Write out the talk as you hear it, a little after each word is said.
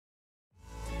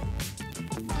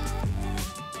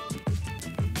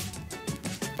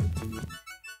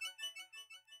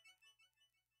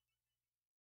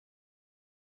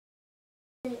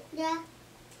Yeah.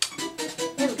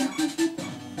 There we go.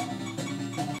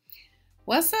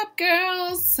 What's up,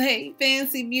 girls? Hey,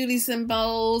 fancy beauties and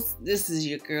bows. This is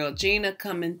your girl Gina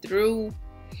coming through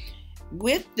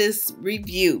with this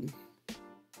review.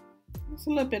 It's a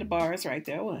little bit of bars right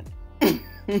there, wasn't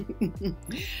it?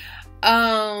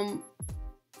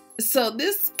 So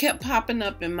this kept popping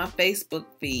up in my Facebook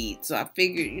feed. So I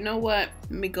figured, you know what?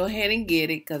 Let me go ahead and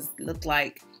get it because it looked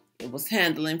like it was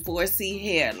handling 4C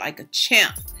hair like a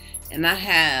champ. And I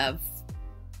have,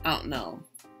 I don't know,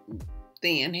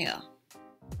 thin hair.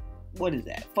 What is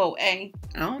that? 4A?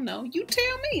 I don't know. You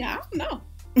tell me. I don't know.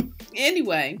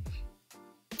 Anyway,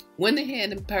 went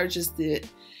ahead and purchased it.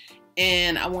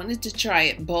 And I wanted to try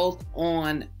it both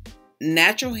on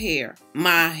natural hair,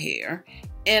 my hair,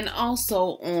 and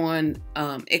also on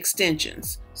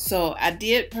extensions. So I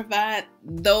did provide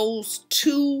those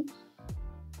two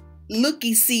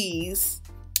looky-sees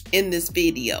in this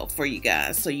video for you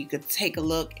guys. So you could take a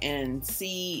look and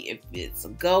see if it's a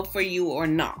go for you or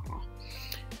not.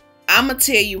 I'm going to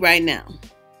tell you right now,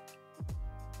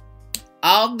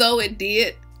 although it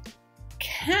did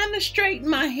kind of straighten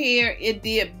my hair, it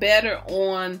did better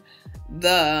on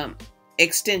the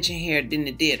extension hair than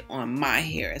it did on my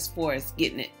hair as far as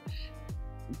getting it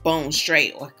bone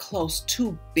straight or close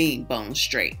to being bone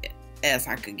straight as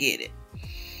I could get it.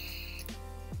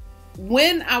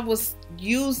 When I was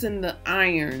using the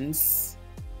irons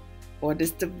or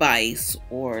this device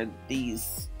or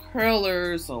these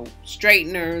curlers or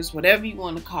straighteners, whatever you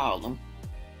want to call them,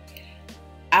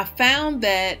 I found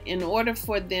that in order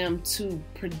for them to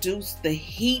produce the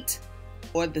heat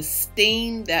or the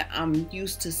steam that I'm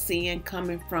used to seeing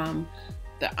coming from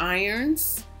the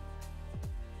irons,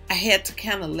 I had to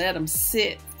kind of let them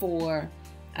sit for,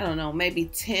 I don't know, maybe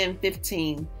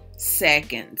 10-15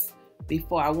 seconds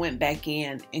before I went back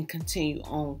in and continued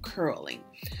on curling.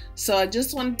 So I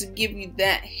just wanted to give you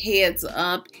that heads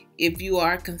up if you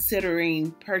are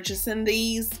considering purchasing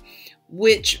these,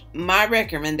 which my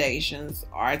recommendations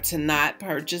are to not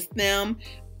purchase them,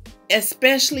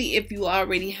 especially if you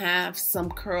already have some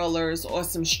curlers or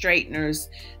some straighteners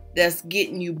that's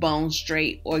getting you bone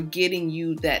straight or getting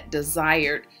you that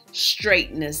desired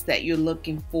straightness that you're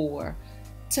looking for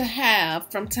to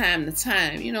have from time to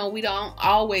time. You know, we don't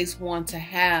always want to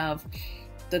have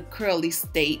the curly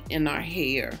state in our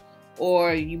hair,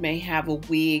 or you may have a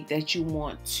wig that you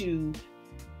want to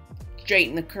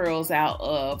straighten the curls out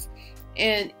of.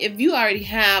 And if you already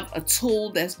have a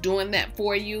tool that's doing that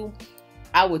for you,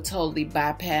 I would totally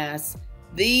bypass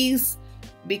these,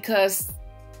 because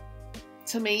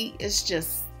to me,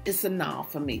 it's a no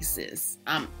for me, sis.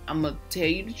 I'm gonna tell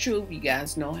you the truth. You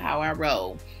guys know how I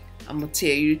roll. I'm gonna tell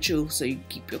you the truth so you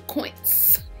keep your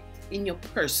coins in your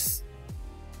purse.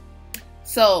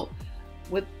 So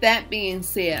with that being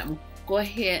said, I'm gonna go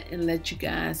ahead and let you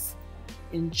guys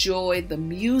enjoy the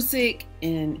music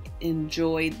and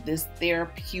enjoy this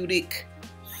therapeutic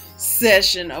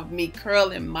session of me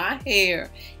curling my hair,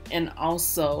 and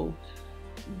also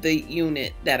the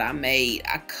unit that I made.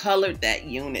 I colored that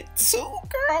unit too,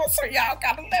 girl, so y'all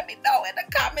gotta let me know in the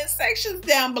comment sections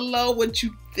down below what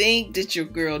you think. Did your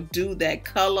girl do that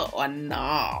color or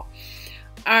no?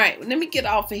 Alright, let me get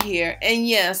off of here. And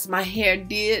yes, my hair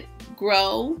did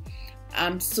grow.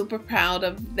 I'm super proud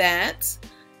of that.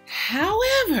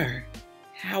 However,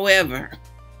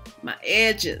 my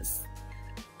edges,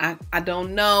 I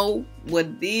don't know what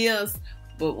it is,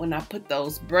 but when I put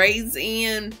those braids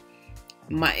in,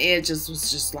 my edges was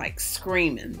just like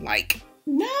screaming, like,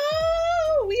 no,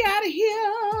 we out of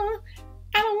here.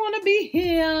 I don't want to be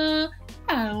here.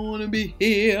 I don't want to be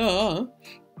here.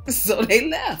 So they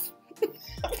left.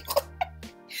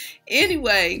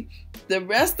 Anyway, the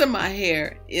rest of my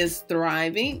hair is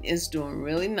thriving. It's doing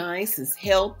really nice. It's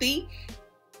healthy.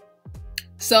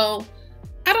 So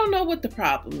I don't know what the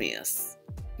problem is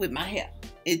with my hair.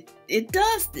 It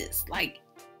does this. Like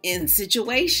in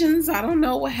situations, I don't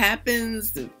know what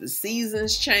happens. If the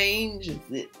seasons change,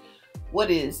 what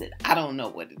is it? I don't know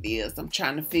what it is. I'm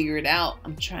trying to figure it out.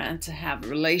 I'm trying to have a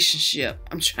relationship.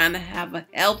 I'm trying to have a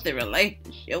healthy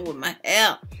relationship with my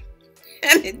hair.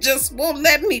 And it just won't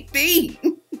let me be.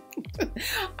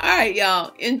 Alright,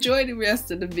 y'all. Enjoy the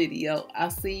rest of the video. I'll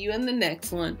see you in the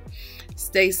next one.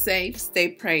 Stay safe. Stay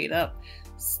prayed up.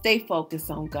 Stay focused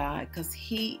on God, because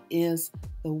He is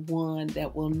the one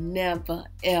that will never,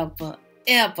 ever,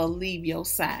 ever leave your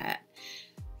side.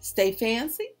 Stay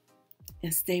fancy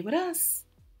and stay with us.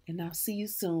 And I'll see you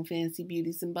soon, fancy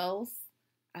beauties and bows.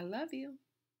 I love you.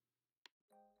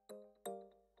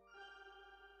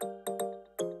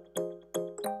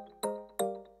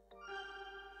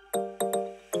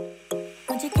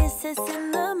 Want your kisses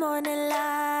in the morning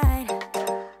light.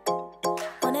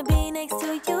 next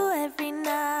to you every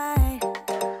night.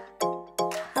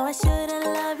 No, I shouldn't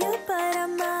love you, but I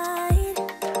might.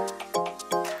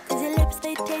 'Cause your lips,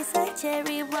 they taste like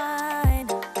cherry wine.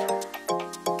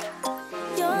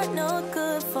 You're no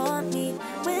good for me,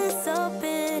 we're so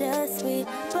bittersweet,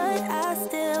 but I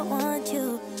still want you,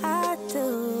 I do.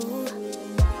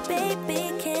 Baby,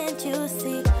 can't you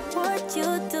see what you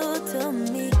do to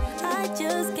me? I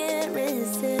just can't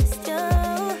resist you.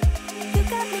 You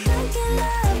got me drunk in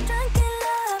love,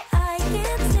 I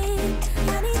can't sleep.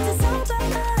 I need to sober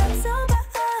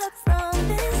up from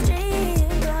this dream,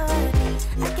 but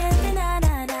I can't deny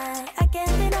you. I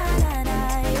can't deny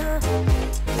you.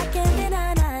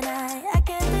 I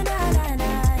can't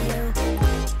deny you.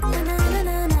 Na na na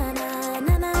na na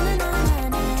na na na na na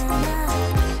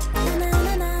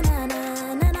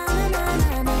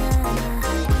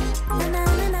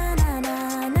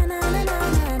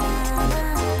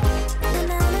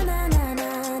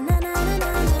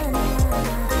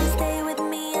Stay with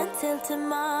me until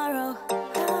tomorrow.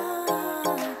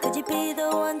 Could you be the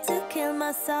one to kill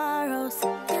my sorrows?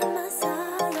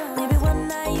 Maybe one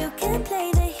night you can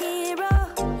play the hero,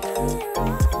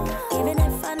 even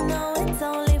if I know it's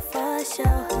only for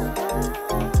show.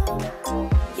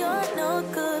 You're no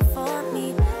good for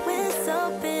me, we're so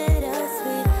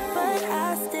bittersweet, but I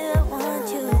still want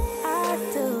you, I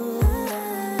do.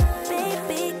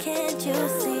 Baby, can't you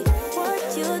see what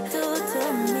you do to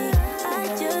me? I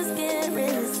just can't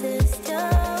resist you.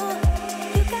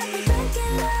 You got me drunk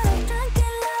in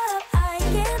love, I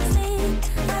can't sleep.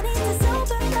 I need to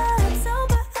sober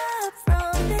up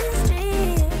from this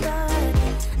dream, but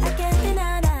I can't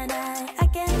deny you. I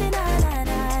can't deny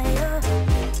you.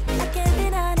 I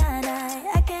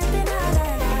can't deny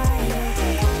you.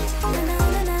 Na na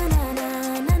na na na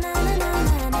na na na na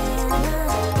na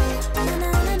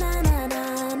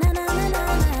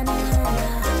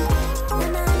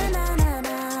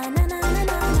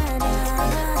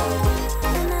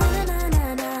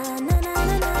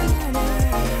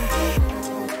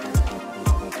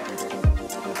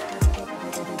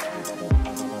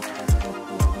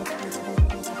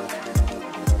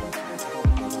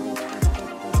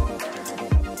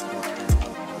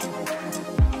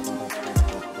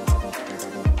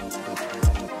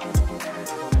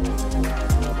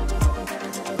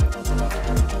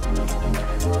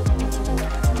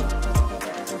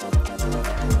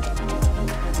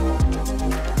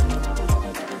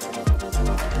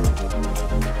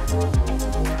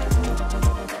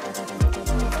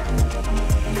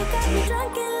You got me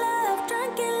drunk in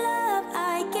love,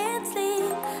 I can't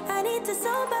sleep. I need to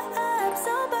sober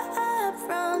up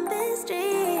from this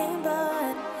dream,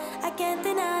 but I can't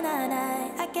deny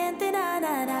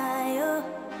you.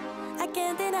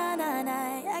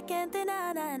 I can't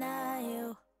deny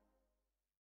you.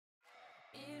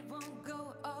 It won't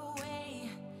go away.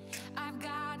 I've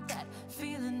got that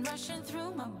feeling rushing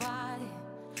through my body.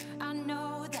 I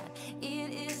know that it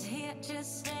is here to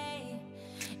stay.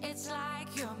 It's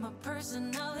like you're my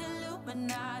personal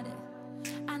Illuminati.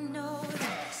 I know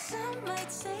that some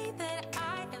might say that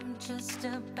I am just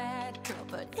a bad girl,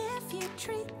 but if you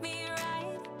treat me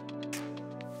right,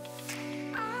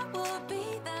 I will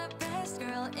be the best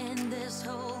girl in this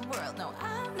whole world. No,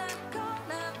 I'm not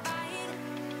gonna bite.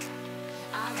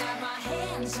 I got my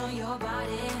hands on your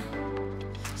body,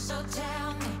 so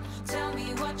tell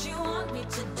me what you want me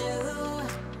to do.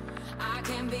 I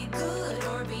can be good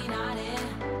or be naughty,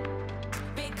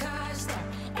 because there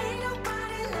ain't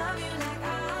nobody love you like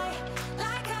I do,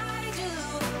 like I do,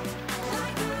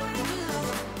 like I do,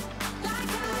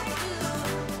 like I do,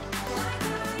 like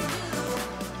I do,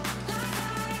 like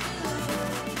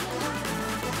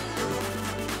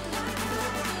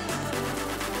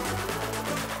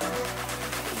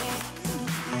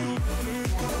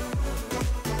I do.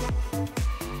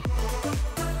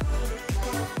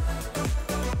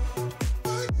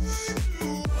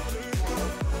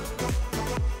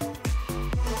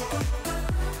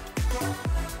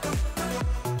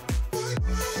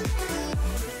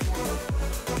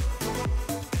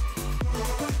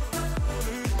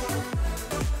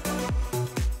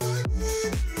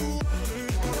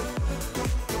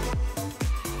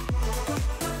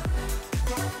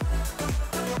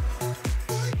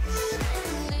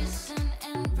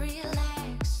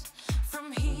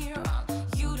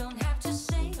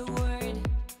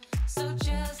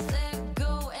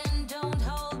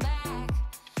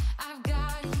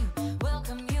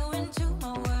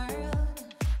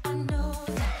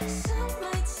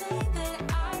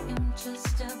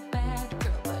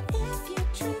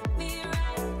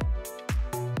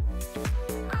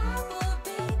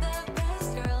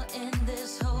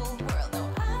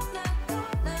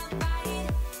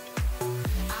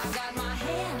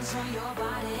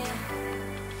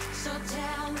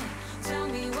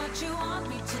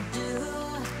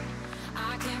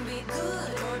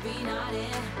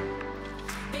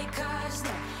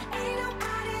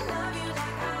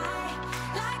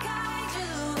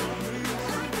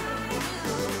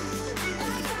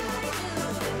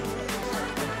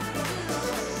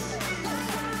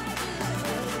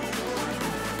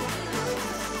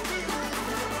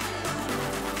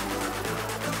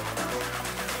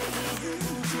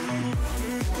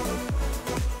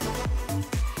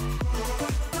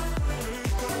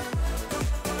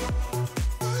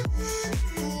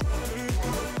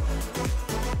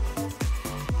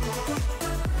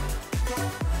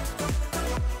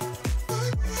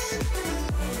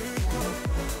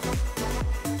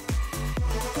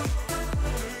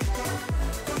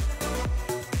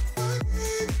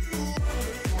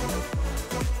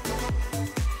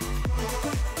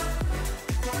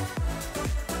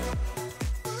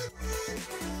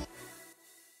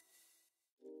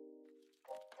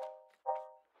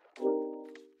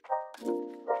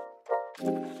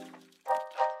 Bye.